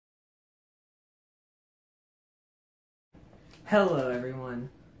Hello everyone.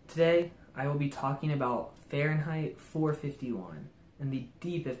 Today I will be talking about Fahrenheit 451 and the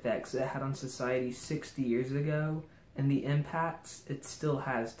deep effects it had on society 60 years ago and the impacts it still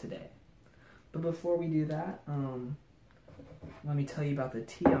has today. But before we do that, let me tell you about the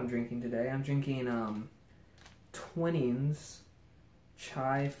tea I'm drinking today. I'm drinking Twinings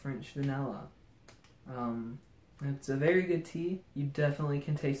Chai French Vanilla. It's a very good tea. You definitely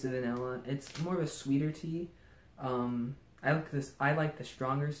can taste the vanilla. It's more of a sweeter tea. I like the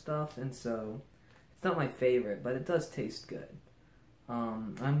stronger stuff, and so it's not my favorite, but it does taste good.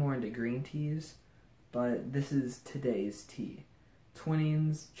 I'm more into green teas, but this is today's tea.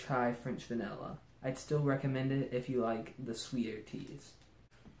 Twinings Chai French Vanilla. I'd still recommend it if you like the sweeter teas.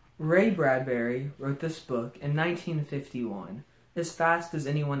 Ray Bradbury wrote this book in 1951, as fast as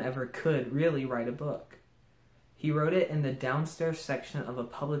anyone ever could really write a book. He wrote it in the downstairs section of a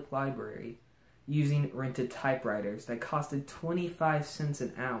public library, using rented typewriters that costed 25 cents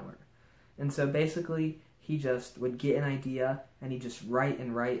an hour. And so basically, he just would get an idea, and he'd just write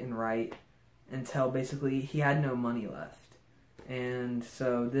and write and write until basically he had no money left. And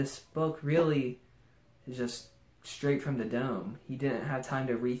so this book really is just straight from the dome. He didn't have time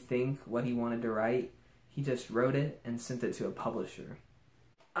to rethink what he wanted to write. He just wrote it and sent it to a publisher.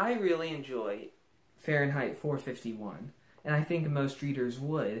 I really enjoy Fahrenheit 451, and I think most readers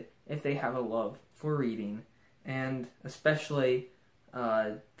would if they have a love for reading, and especially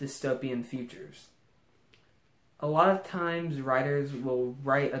dystopian futures. A lot of times writers will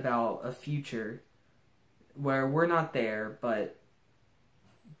write about a future where we're not there, but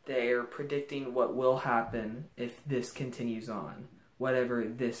they're predicting what will happen if this continues on, whatever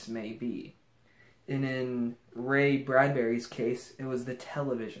this may be. And in Ray Bradbury's case, it was the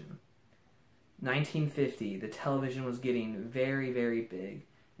television. 1950, the television was getting very, very big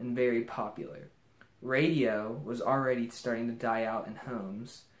and very popular. Radio was already starting to die out in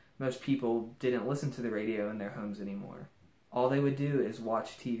homes. Most people didn't listen to the radio in their homes anymore. All they would do is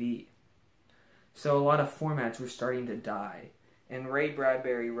watch TV. So a lot of formats were starting to die. And Ray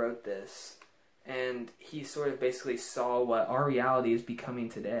Bradbury wrote this, and he sort of basically saw what our reality is becoming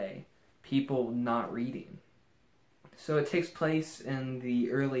today. People not reading. So it takes place in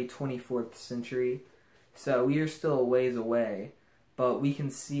the early 24th century, so we are still a ways away, but we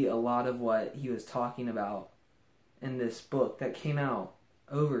can see a lot of what he was talking about in this book that came out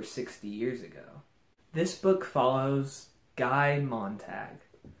over 60 years ago. This book follows Guy Montag,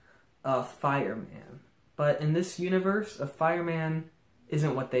 a fireman. But in this universe, a fireman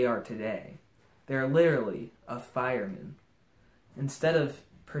isn't what they are today. They're literally a fireman. Instead of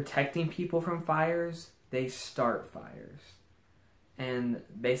protecting people from fires, they start fires. And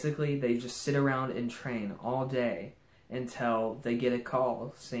basically, they just sit around and train all day until they get a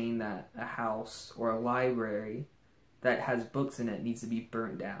call saying that a house or a library that has books in it needs to be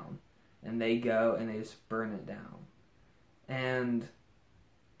burnt down. And they go and they just burn it down. And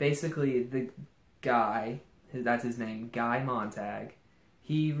basically, the guy, that's his name, Guy Montag,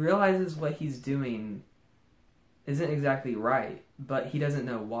 he realizes what he's doing isn't exactly right, but he doesn't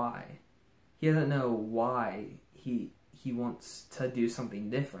know why. He doesn't know why he wants to do something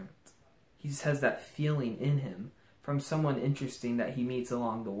different. He just has that feeling in him from someone interesting that he meets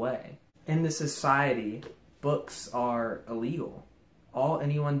along the way. In this society, books are illegal. All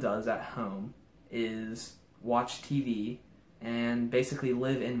anyone does at home is watch TV and basically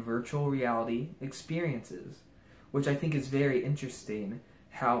live in virtual reality experiences, which I think is very interesting,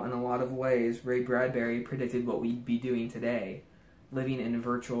 how in a lot of ways Ray Bradbury predicted what we'd be doing today, living in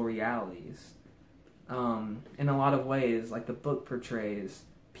virtual realities. In a lot of ways, like the book portrays,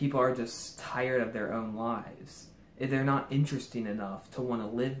 people are just tired of their own lives. They're not interesting enough to want to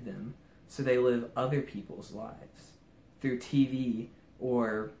live them, so they live other people's lives through TV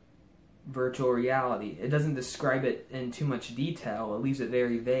or virtual reality. It doesn't describe it in too much detail, it leaves it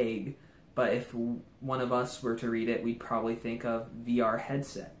very vague, but if one of us were to read it, we'd probably think of VR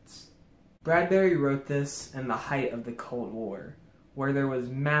headsets. Bradbury wrote this in the height of the Cold War, where there was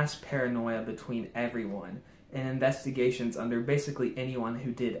mass paranoia between everyone and investigations under basically anyone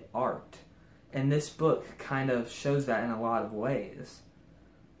who did art. And this book kind of shows that in a lot of ways.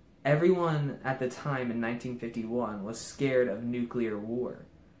 Everyone at the time in 1951 was scared of nuclear war.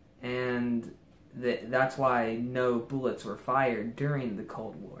 And that's why no bullets were fired during the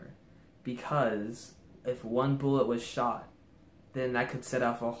Cold War. Because if one bullet was shot, then that could set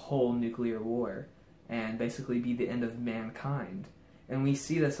off a whole nuclear war and basically be the end of mankind. And we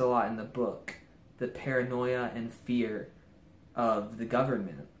see this a lot in the book, the paranoia and fear of the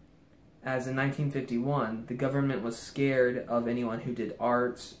government. As in 1951, the government was scared of anyone who did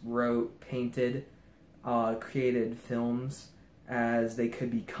arts, wrote, painted, created films as they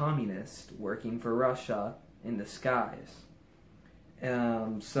could be communist, working for Russia in disguise.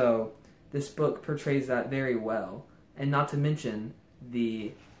 So this book portrays that very well, and not to mention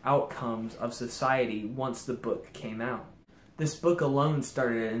the outcomes of society once the book came out. This book alone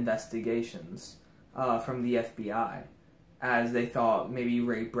started investigations from the FBI, as they thought maybe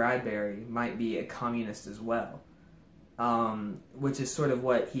Ray Bradbury might be a communist as well, which is sort of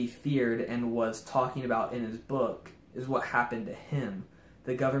what he feared and was talking about in his book, is what happened to him.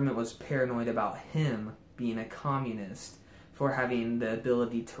 The government was paranoid about him being a communist for having the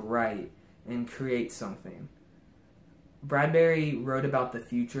ability to write and create something. Bradbury wrote about the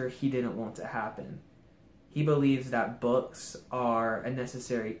future he didn't want to happen. He believes that books are a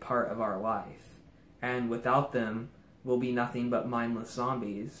necessary part of our life, and without them, we'll be nothing but mindless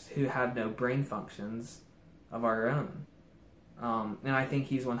zombies who have no brain functions of our own. And I think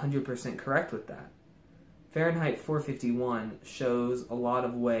he's 100% correct with that. Fahrenheit 451 shows a lot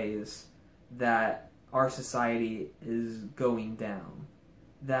of ways that our society is going down.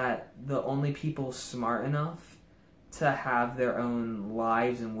 That the only people smart enough to have their own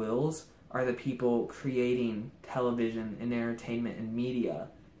lives and wills are the people creating television and entertainment and media,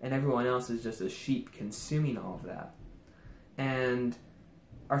 and everyone else is just a sheep consuming all of that. And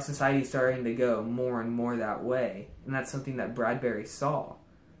our society is starting to go more and more that way, and that's something that Bradbury saw.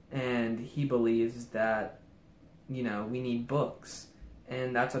 And he believes that, you know, we need books,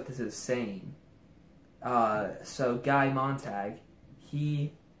 and that's what this is saying. So Guy Montag,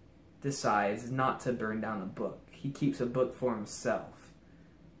 he decides not to burn down a book. He keeps a book for himself,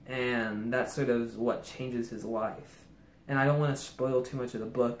 and that's sort of what changes his life. And I don't want to spoil too much of the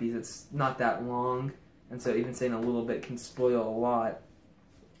book because it's not that long, and so even saying a little bit can spoil a lot.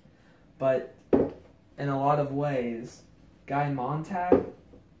 But in a lot of ways, Guy Montag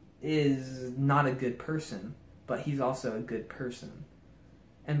is not a good person, but he's also a good person.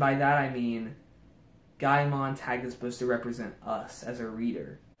 And by that I mean, Guy Montag is supposed to represent us as a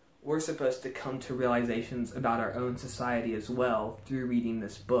reader. We're supposed to come to realizations about our own society as well through reading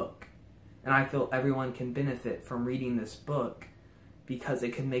this book. And I feel everyone can benefit from reading this book because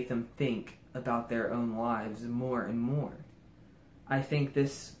it can make them think about their own lives more and more. I think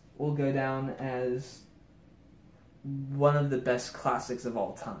this will go down as one of the best classics of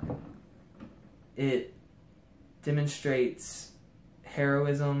all time. It demonstrates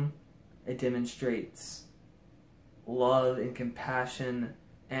heroism, it demonstrates love and compassion,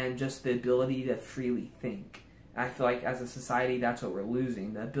 and just the ability to freely think. I feel like as a society that's what we're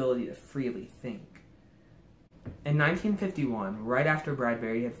losing, the ability to freely think. In 1951, right after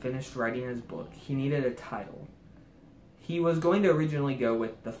Bradbury had finished writing his book, he needed a title. He was going to originally go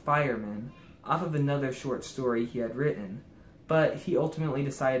with The Fireman, off of another short story he had written, but he ultimately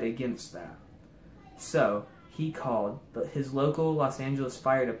decided against that. So, he called his local Los Angeles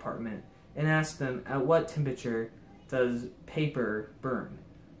Fire Department and asked them at what temperature does paper burn,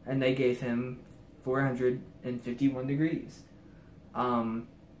 and they gave him 451 degrees.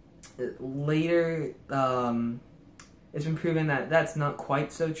 Later, it's been proven that that's not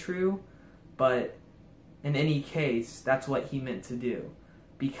quite so true, but in any case, that's what he meant to do,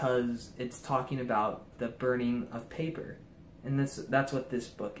 because it's talking about the burning of paper, and that's what this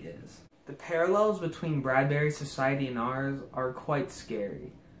book is. The parallels between Bradbury's society and ours are quite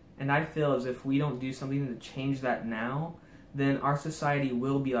scary, and I feel as if we don't do something to change that now, then our society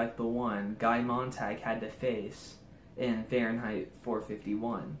will be like the one Guy Montag had to face in Fahrenheit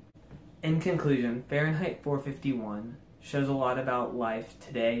 451. In conclusion, Fahrenheit 451 shows a lot about life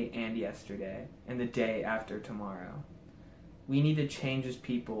today and yesterday, and the day after tomorrow. We need to change as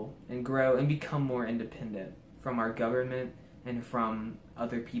people and grow and become more independent from our government and from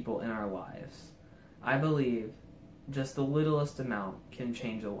other people in our lives. I believe just the littlest amount can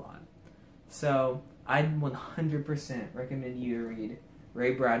change a lot. So, I'd 100% recommend you to read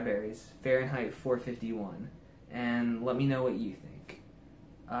Ray Bradbury's Fahrenheit 451 and let me know what you think.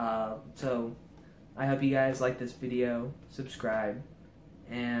 So, I hope you guys like this video, subscribe,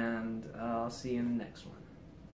 and I'll see you in the next one.